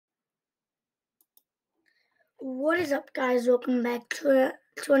What is up, guys? Welcome back to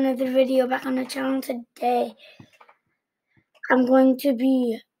another video back on the channel. Today I'm going to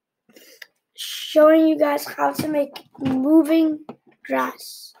be showing you guys how to make moving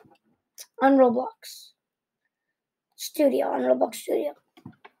grass on Roblox Studio.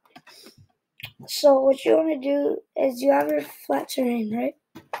 So what you want to do is you have your flat terrain, right?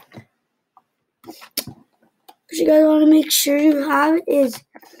 What you guys want to make sure you have is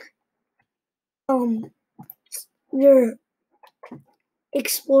your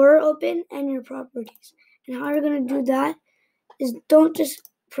Explorer open and your properties. And how you're going to do that is just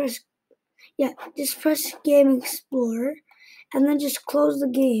press Game Explorer and then just close the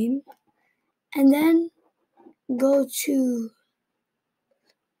game and then go to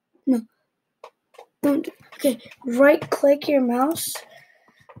right click your mouse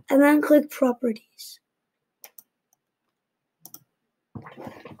and then click properties.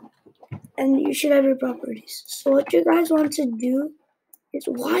 And you should have your properties. So what you guys want to do is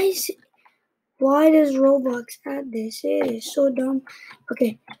why does Roblox add this? It is so dumb.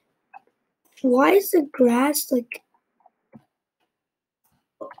 Okay. Why is the grass like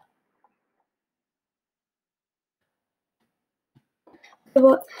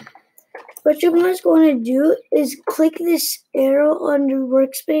what you guys going to do is click this arrow under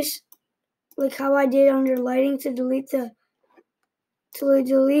workspace, like how I did under lighting, to delete the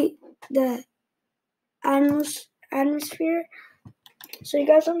atmosphere. So you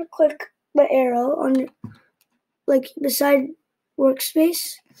guys want to click the arrow on beside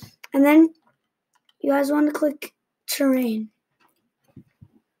workspace, and then you guys want to click terrain,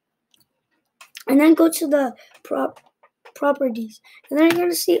 and then go to the properties, and then you're going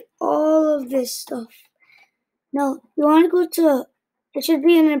to see all of this stuff. Now you want to go to, it should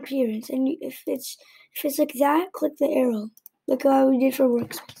be an appearance, and if it's like that, click the arrow like how we did for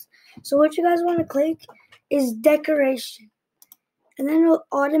workspace. So what you guys want to click is decoration, and then it'll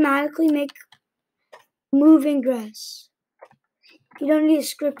automatically make moving grass. You don't need to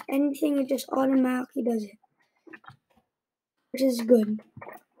script anything, it just automatically does it, which is good.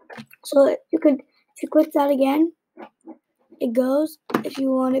 So if you click that again, it goes. If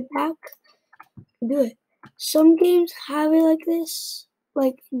you want it back, do it. Some games have it like this,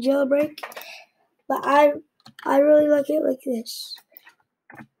 like jailbreak, but I really like it like this.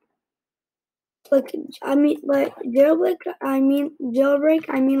 Jailbreak,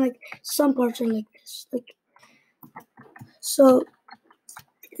 I mean like some parts are like this. So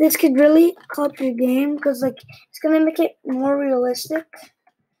this could really help your game because it's gonna make it more realistic.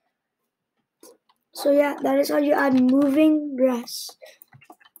 So yeah, that is how you add moving grass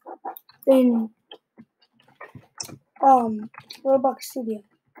in Roblox Studio.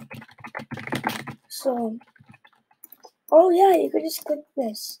 So yeah, you could just click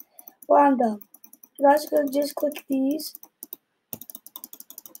this. Well, I'm done. You guys could just click these.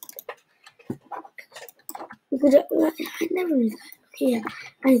 You could I never knew that. Okay, yeah,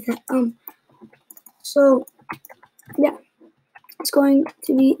 I knew that. So yeah, it's going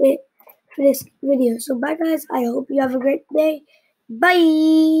to be it for this video. So bye guys, I hope you have a great day.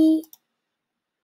 Bye.